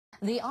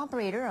The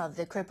operator of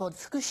the crippled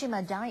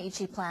Fukushima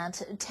Daiichi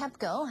plant,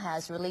 TEPCO,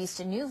 has released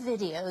new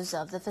videos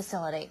of the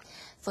facility.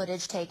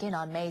 Footage taken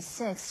on May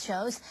 6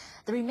 shows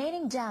the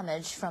remaining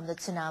damage from the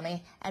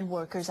tsunami and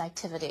workers'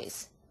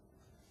 activities.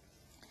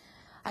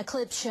 A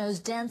clip shows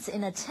dents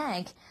in a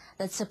tank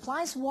that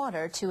supplies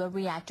water to a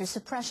reactor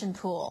suppression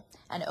pool.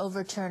 An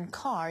overturned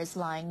car is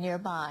lying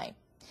nearby.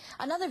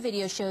 Another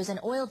video shows an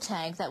oil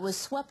tank that was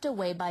swept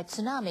away by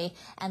tsunami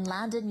and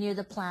landed near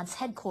the plant's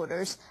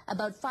headquarters,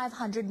 about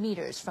 500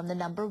 meters from the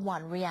number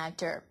 1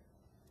 reactor.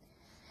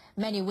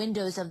 Many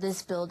windows of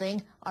this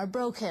building are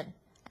broken,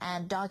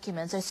 and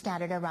documents are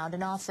scattered around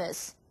an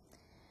office.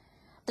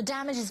 The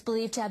damage is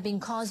believed to have been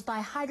caused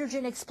by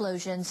hydrogen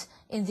explosions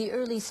in the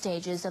early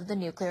stages of the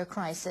nuclear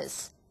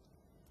crisis.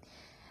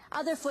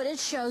 Other footage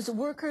shows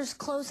workers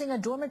closing a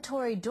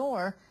dormitory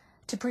door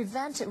to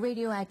prevent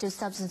radioactive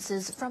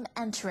substances from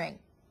entering.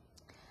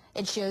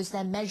 It shows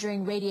them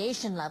measuring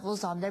radiation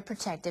levels on their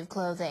protective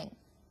clothing.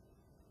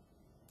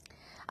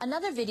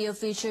 Another video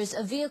features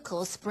a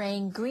vehicle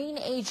spraying green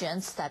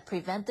agents that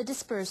prevent the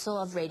dispersal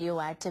of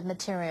radioactive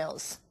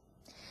materials.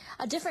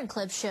 A different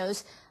clip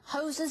shows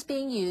hoses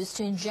being used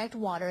to inject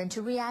water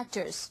into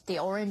reactors. The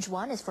orange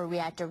one is for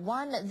reactor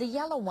 1, the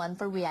yellow one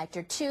for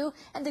reactor 2,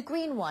 and the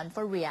green one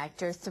for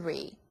reactor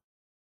 3.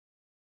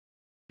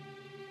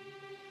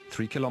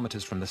 3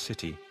 kilometers from the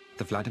city,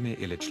 the Vladimir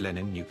Ilyich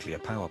Lenin nuclear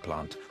power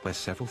plant, where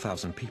several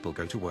thousand people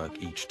go to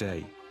work each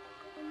day.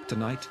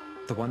 Tonight,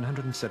 the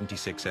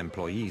 176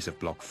 employees of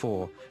Block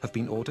 4 have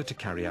been ordered to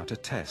carry out a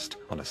test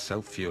on a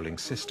self-fueling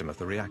system of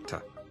the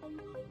reactor,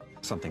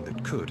 something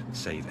that could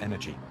save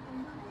energy.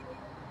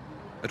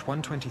 At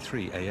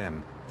 1:23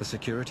 a.m., the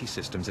security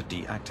systems are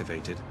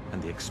deactivated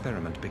and the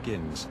experiment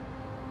begins.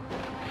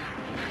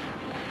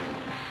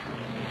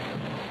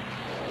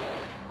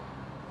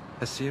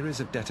 A series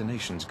of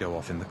detonations go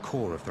off in the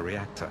core of the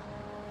reactor.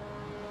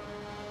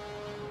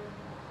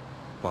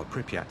 While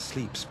Pripyat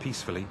sleeps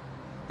peacefully,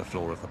 the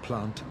floor of the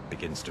plant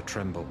begins to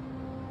tremble.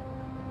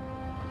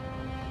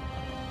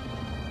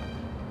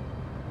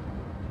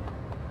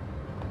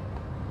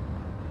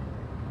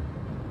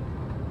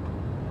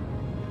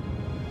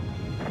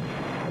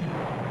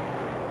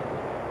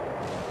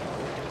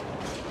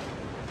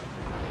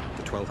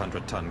 The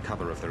 1,200-ton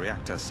cover of the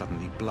reactor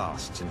suddenly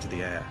blasts into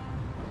the air.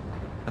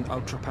 An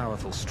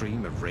ultra-powerful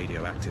stream of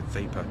radioactive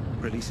vapor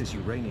releases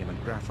uranium and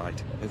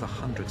graphite over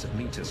hundreds of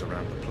meters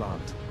around the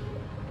plant.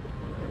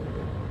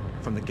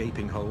 From the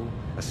gaping hole,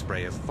 a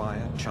spray of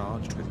fire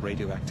charged with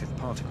radioactive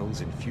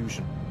particles in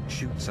fusion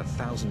shoots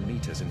 1,000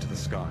 meters into the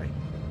sky.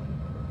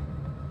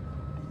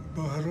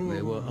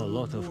 There were a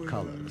lot of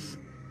colors,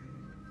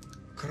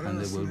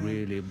 and they were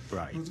really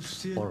bright: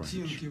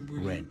 orange,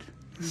 red,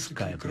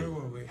 sky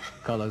blue,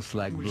 colors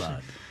like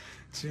blood,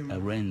 a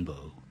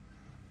rainbow.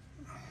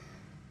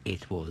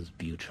 It was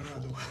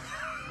beautiful.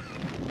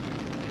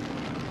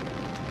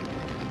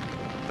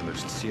 The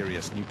most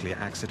serious nuclear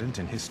accident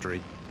in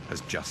history has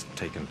just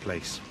taken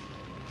place.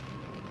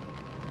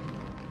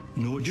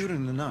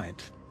 During the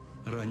night,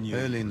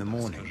 early in the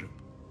morning,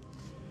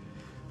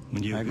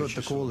 I got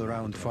the call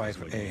around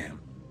 5 a.m.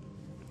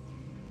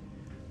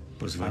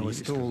 I was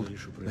told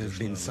there's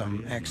been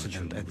some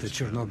accident at the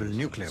Chernobyl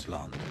nuclear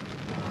plant.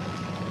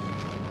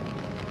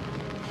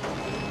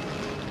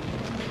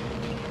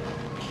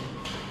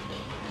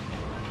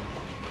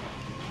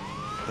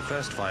 The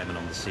first firemen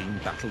on the scene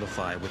battle the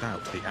fire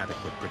without the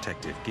adequate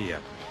protective gear.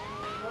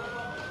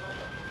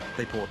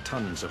 They pour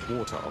tons of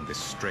water on this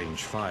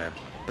strange fire,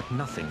 but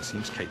nothing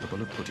seems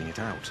capable of putting it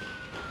out.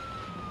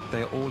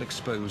 They are all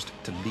exposed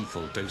to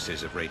lethal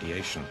doses of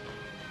radiation.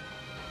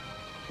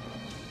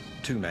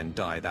 2 men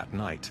die that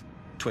night.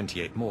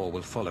 28 more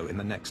will follow in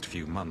the next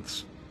few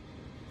months.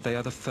 They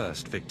are the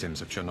first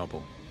victims of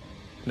Chernobyl.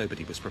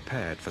 Nobody was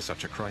prepared for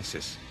such a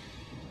crisis.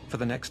 For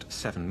the next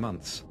 7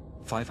 months,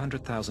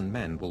 500,000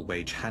 men will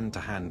wage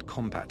hand-to-hand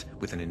combat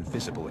with an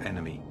invisible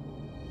enemy.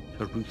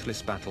 A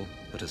ruthless battle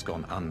that has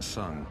gone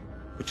unsung,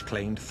 which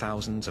claimed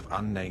thousands of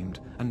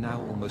unnamed and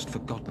now almost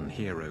forgotten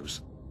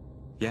heroes.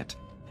 Yet,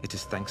 it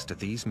is thanks to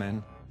these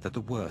men that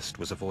the worst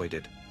was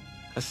avoided.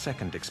 A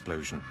second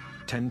explosion,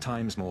 10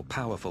 times more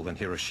powerful than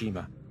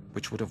Hiroshima,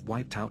 which would have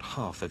wiped out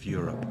half of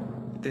Europe.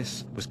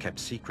 This was kept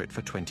secret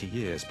for 20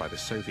 years by the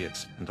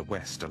Soviets and the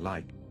West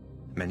alike.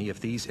 Many of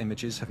these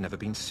images have never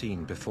been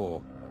seen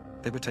before.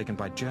 They were taken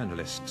by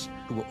journalists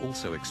who were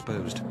also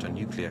exposed to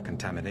nuclear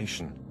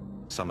contamination,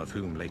 some of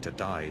whom later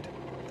died.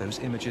 Those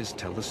images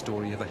tell the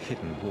story of a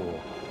hidden war,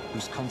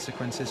 whose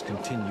consequences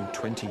continue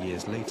 20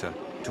 years later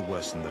to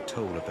worsen the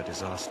toll of the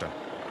disaster.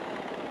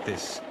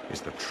 This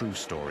is the true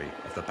story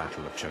of the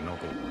Battle of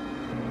Chernobyl.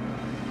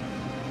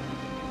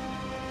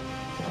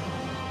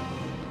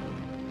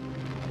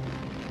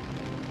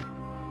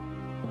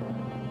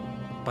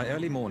 By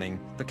early morning,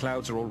 the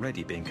clouds are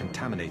already being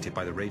contaminated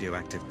by the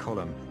radioactive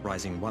column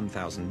rising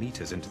 1,000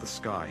 meters into the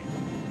sky.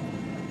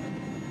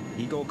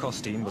 Igor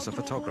Kostin was a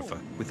photographer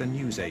with the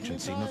news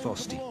agency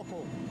Novosti.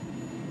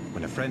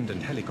 When a friend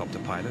and helicopter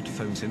pilot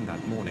phones him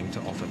that morning to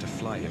offer to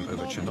fly him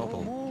over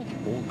Chernobyl,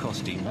 All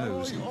Costin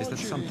knows is that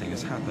something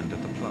has happened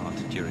at the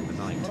plant during the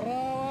night.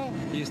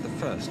 He is the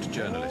first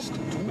journalist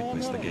to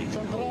witness the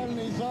gaping hole.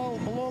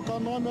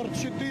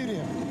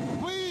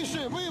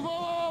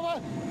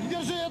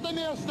 Держи это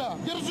место!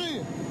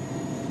 Держи!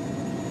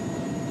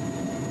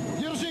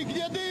 Держи!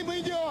 Где дым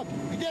идет?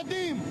 Где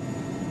дым?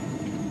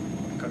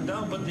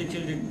 Когда мы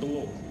подлетели к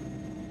блоку,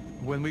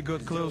 when we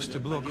got close to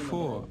Block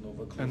 4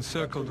 and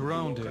circled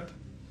around it,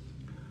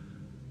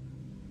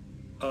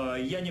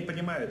 я не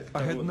понимаю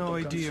I had no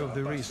idea of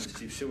the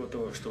risk. всего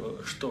того,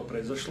 что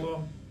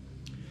произошло.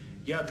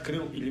 Я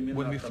открыл иллюминатор.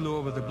 When we flew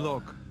over the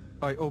block,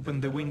 I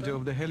opened the window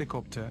of the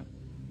helicopter.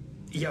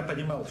 Я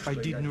понимал, что I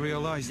didn't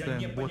realize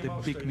then what a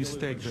big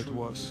mistake that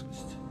was.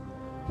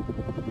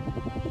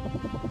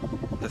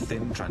 The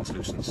thin,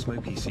 translucent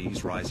smoke he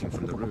sees rising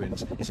from the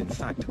ruins is in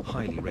fact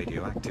highly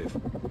radioactive.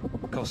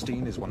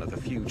 Costin is one of the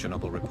few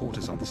Chernobyl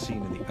reporters on the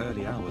scene in the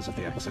early hours of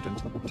the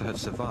accident to have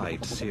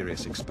survived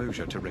serious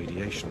exposure to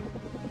radiation.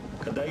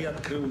 Когда я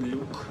открыл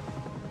люк,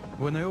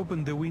 when I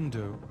opened the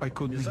window, I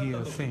couldn't hear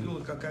a thing.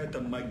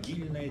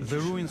 The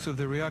ruins of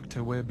the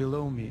reactor were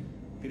below me.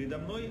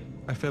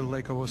 I felt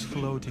like I was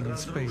floating in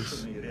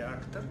space,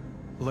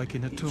 like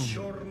in a tomb,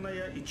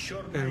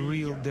 a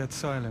real dead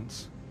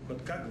silence.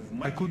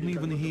 I couldn't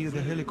even hear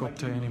the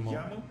helicopter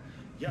anymore.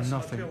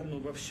 Nothing.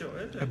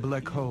 A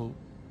black hole,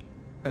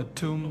 a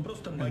tomb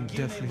and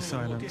deathly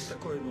silence.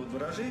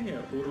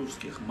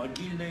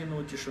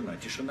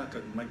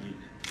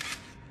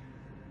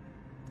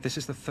 This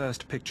is the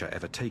first picture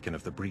ever taken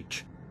of the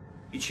breach.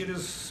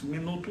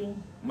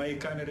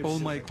 All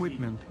my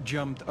equipment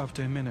jumped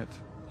after a minute.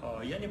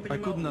 I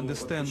couldn't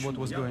understand what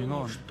was going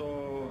on.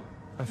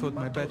 I thought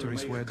my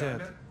batteries were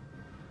dead.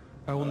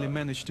 I only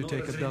managed to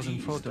take a dozen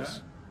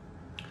photos.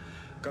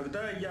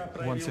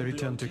 Once I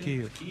returned to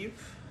Kiev,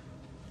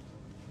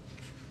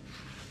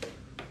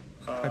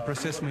 I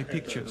processed my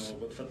pictures,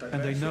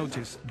 and I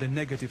noticed the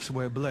negatives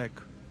were black,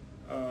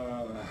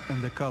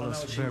 and the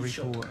colors very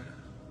poor.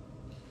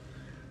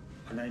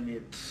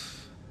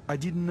 I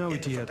didn't know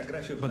it yet,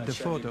 but the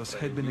photos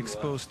had been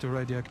exposed to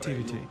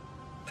radioactivity.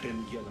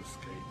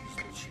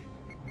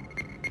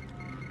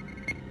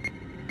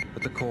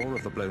 At the core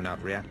of the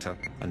blown-out reactor,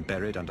 and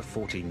buried under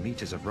 14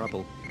 meters of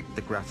rubble,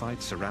 the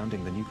graphite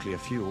surrounding the nuclear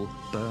fuel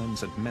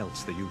burns and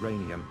melts the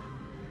uranium.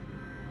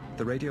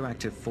 The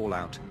radioactive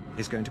fallout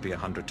is going to be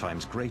 100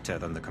 times greater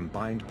than the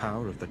combined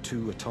power of the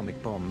 2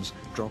 atomic bombs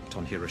dropped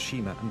on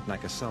Hiroshima and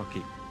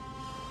Nagasaki.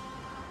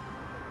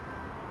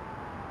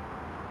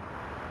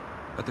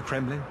 At the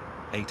Kremlin,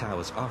 8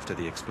 hours after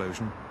the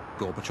explosion,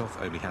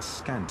 Gorbachev only has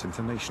scant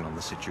information on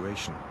the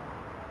situation.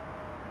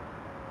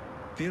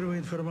 The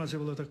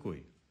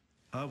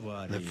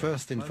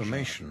first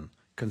information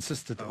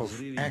consisted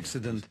of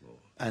accident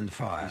and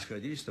fire.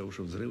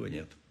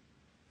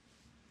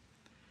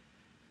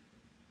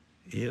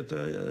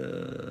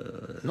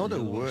 Not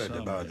a word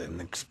about an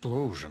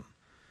explosion.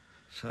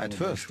 At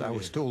first I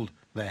was told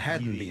there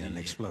hadn't been an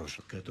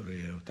explosion.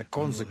 The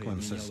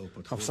consequences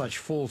of such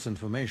false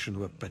information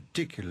were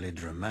particularly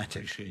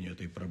dramatic.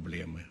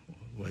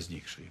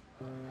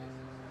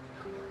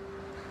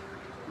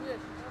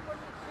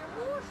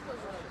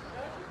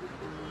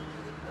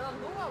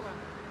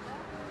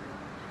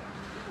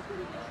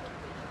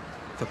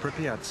 For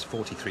Pripyat's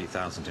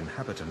 43,000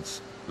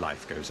 inhabitants,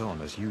 life goes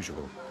on as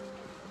usual.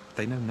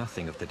 They know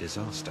nothing of the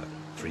disaster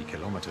 3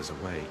 kilometers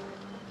away.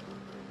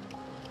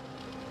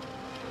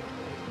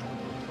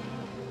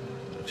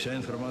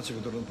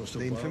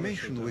 The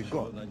information we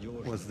got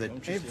was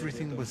that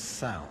everything was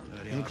sound,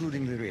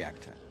 including the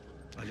reactor.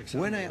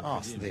 When I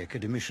asked the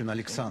academician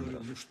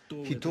Alexandrov,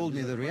 he told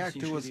me the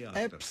reactor was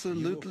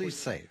absolutely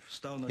safe.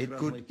 It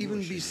could even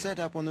be set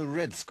up on a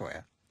red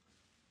square.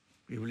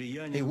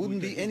 It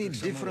wouldn't be any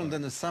different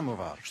than a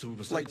samovar,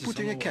 like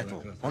putting a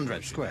kettle on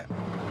red square.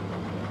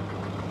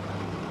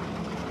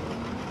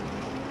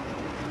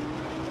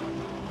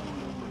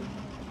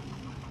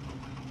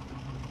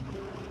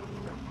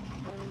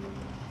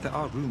 There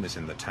are rumors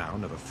in the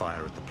town of a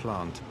fire at the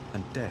plant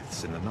and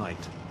deaths in the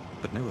night,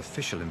 but no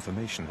official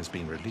information has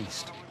been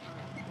released.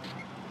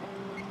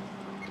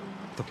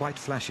 The white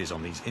flashes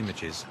on these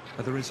images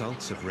are the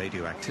results of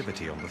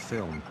radioactivity on the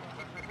film.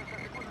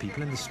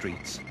 People in the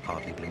streets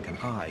hardly blink an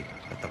eye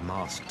at the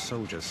masked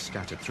soldiers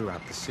scattered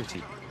throughout the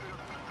city.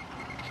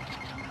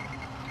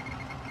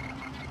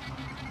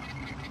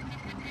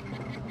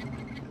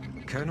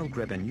 Colonel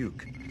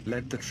Grebenyuk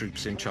led the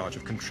troops in charge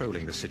of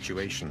controlling the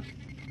situation.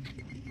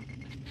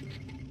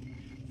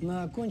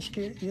 There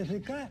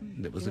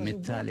was a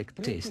metallic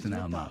taste in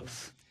our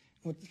mouths,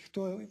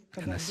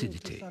 an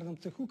acidity.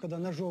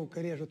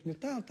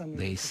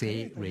 They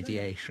say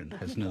radiation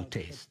has no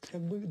taste.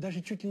 It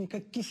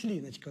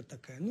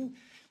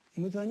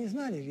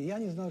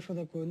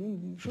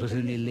was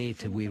only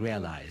later we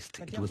realized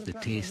it was the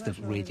taste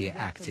of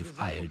radioactive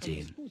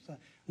iodine.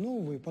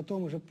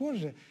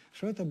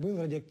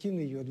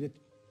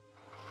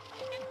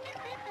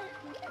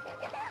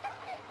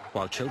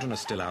 While children are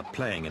still out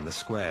playing in the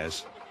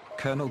squares,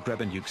 Colonel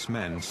Grebenyuk's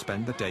men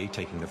spend the day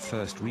taking the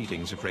first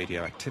readings of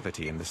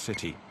radioactivity in the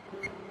city.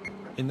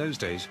 In those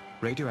days,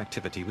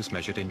 radioactivity was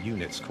measured in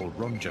units called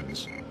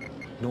rongens.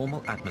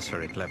 Normal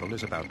atmospheric level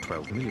is about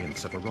 12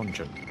 millionths of a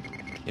rongen.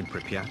 In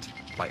Pripyat,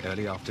 by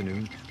early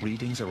afternoon,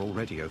 readings are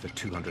already over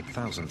 200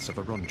 thousandths of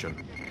a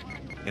rongen.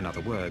 In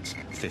other words,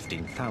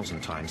 15,000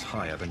 times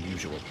higher than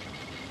usual.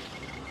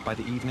 By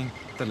the evening,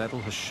 the level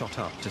has shot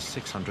up to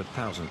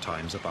 600,000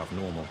 times above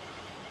normal.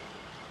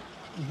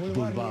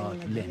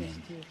 Boulevard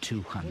Lenin,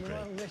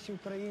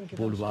 200.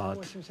 Boulevard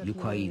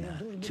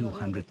Ukraina,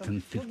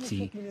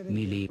 250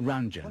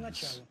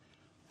 millirangens.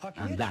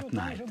 And that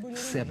night,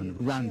 7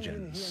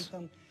 rangens.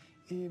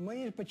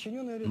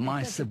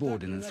 My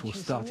subordinates were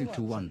starting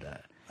to wonder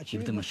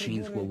if the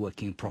machines were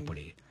working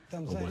properly,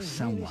 or was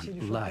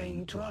someone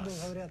lying to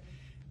us.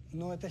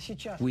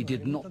 We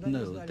did not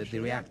know that the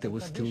reactor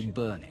was still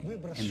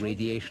burning and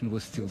radiation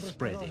was still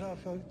spreading.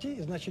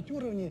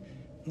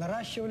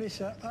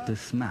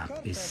 This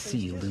map is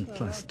sealed in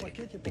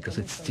plastic because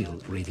it's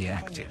still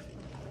radioactive.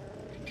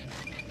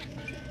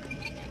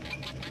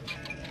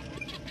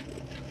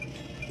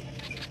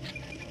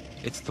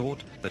 It's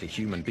thought that a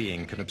human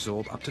being can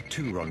absorb up to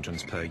 2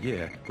 rongens per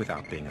year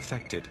without being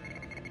affected.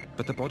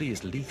 But the body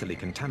is lethally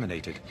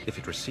contaminated if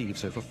it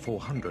receives over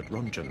 400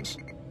 rongens.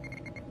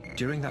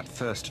 During that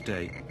first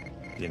day,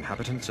 the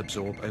inhabitants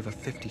absorb over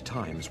 50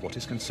 times what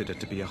is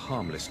considered to be a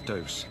harmless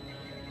dose.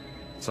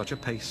 Such a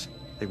pace,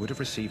 they would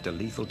have received a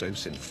lethal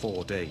dose in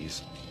 4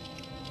 days.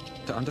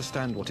 To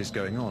understand what is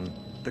going on,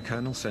 the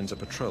colonel sends a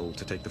patrol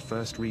to take the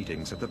first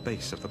readings at the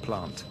base of the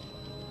plant.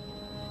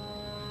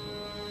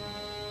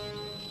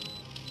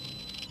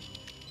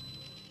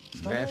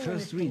 Their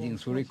first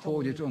readings were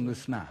recorded on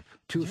this map,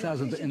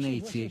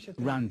 2080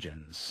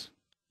 rongens.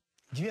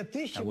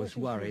 I was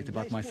worried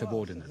about my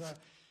subordinates.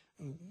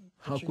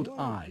 How could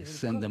I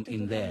send them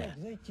in there?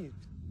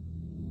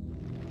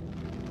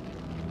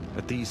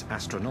 At these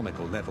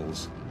astronomical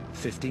levels,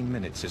 15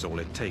 minutes is all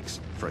it takes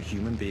for a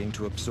human being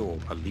to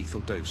absorb a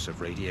lethal dose of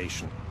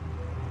radiation.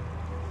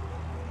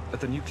 At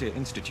the Nuclear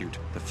Institute,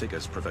 the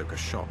figures provoke a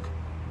shock.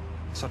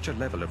 Such a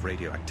level of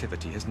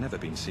radioactivity has never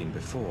been seen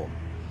before.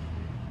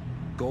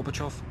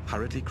 Gorbachev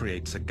hurriedly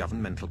creates a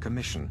governmental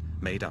commission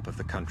made up of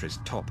the country's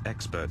top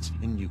experts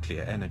in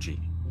nuclear energy.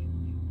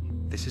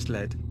 This is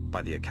led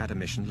by the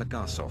academician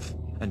Legasov,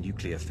 a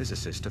nuclear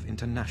physicist of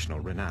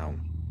international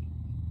renown.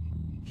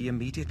 He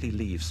immediately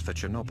leaves for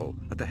Chernobyl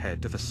at the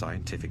head of a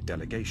scientific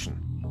delegation.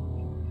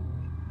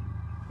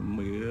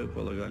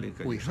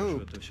 We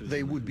hoped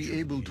they would be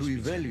able to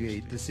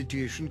evaluate the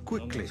situation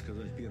quickly,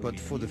 but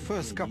for the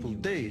first couple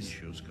of days,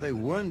 they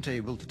weren't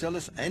able to tell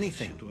us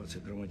anything.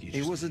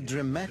 It was a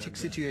dramatic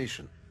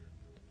situation.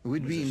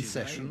 We'd be in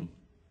session,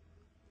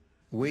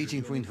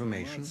 waiting for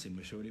information.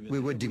 We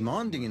were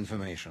demanding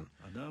information,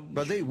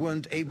 but they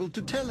weren't able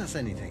to tell us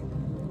anything.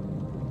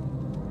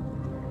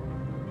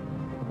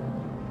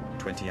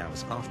 20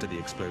 hours after the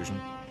explosion,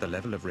 the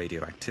level of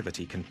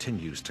radioactivity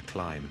continues to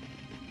climb.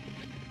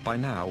 By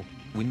now,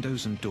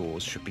 windows and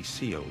doors should be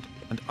sealed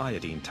and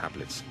iodine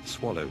tablets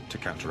swallowed to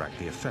counteract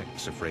the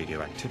effects of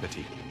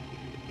radioactivity.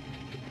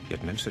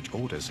 Yet no such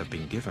orders have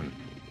been given.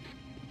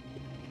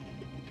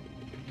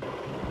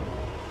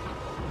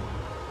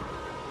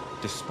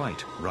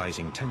 Despite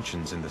rising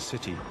tensions in the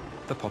city,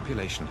 the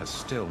population has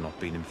still not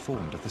been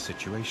informed of the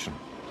situation.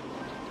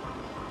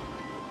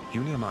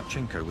 Yulia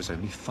Marchenko was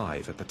only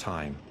 5 at the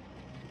time.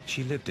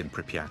 She lived in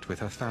Pripyat with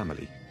her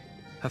family.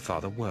 Her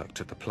father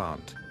worked at the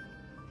plant.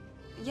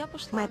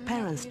 My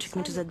parents took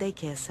me to the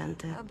daycare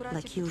center,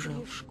 like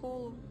usual.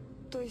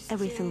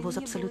 Everything was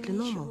absolutely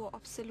normal.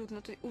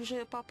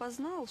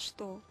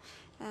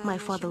 My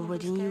father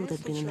already knew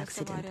there'd been an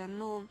accident,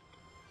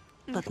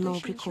 but no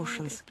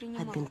precautions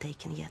had been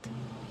taken yet.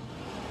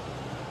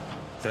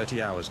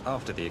 30 hours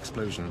after the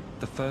explosion,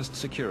 the first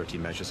security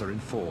measures are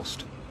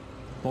enforced.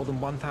 More than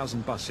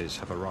 1,000 buses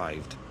have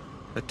arrived.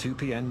 At 2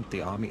 p.m.,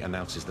 the army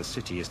announces the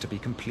city is to be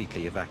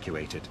completely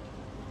evacuated.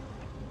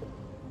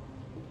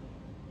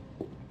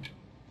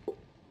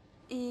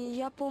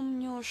 Я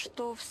помню,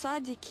 что в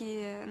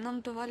садике нам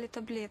давали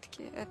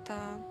таблетки. Это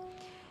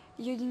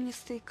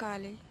йодинистый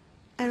калий.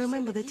 I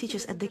remember the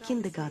teachers at the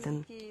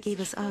kindergarten gave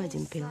us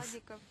iodine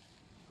pills.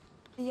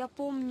 Я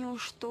помню,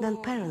 что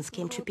Then parents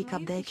came to pick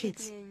up their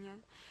kids.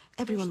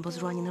 Everyone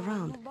was running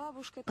around,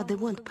 but they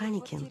weren't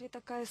panicking.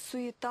 Такая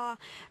суета.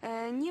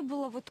 Не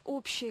было вот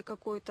общей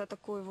какой-то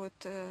такой вот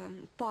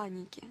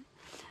паники.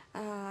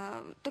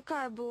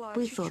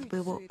 We thought we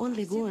were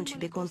only going to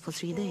be gone for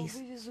 3 days.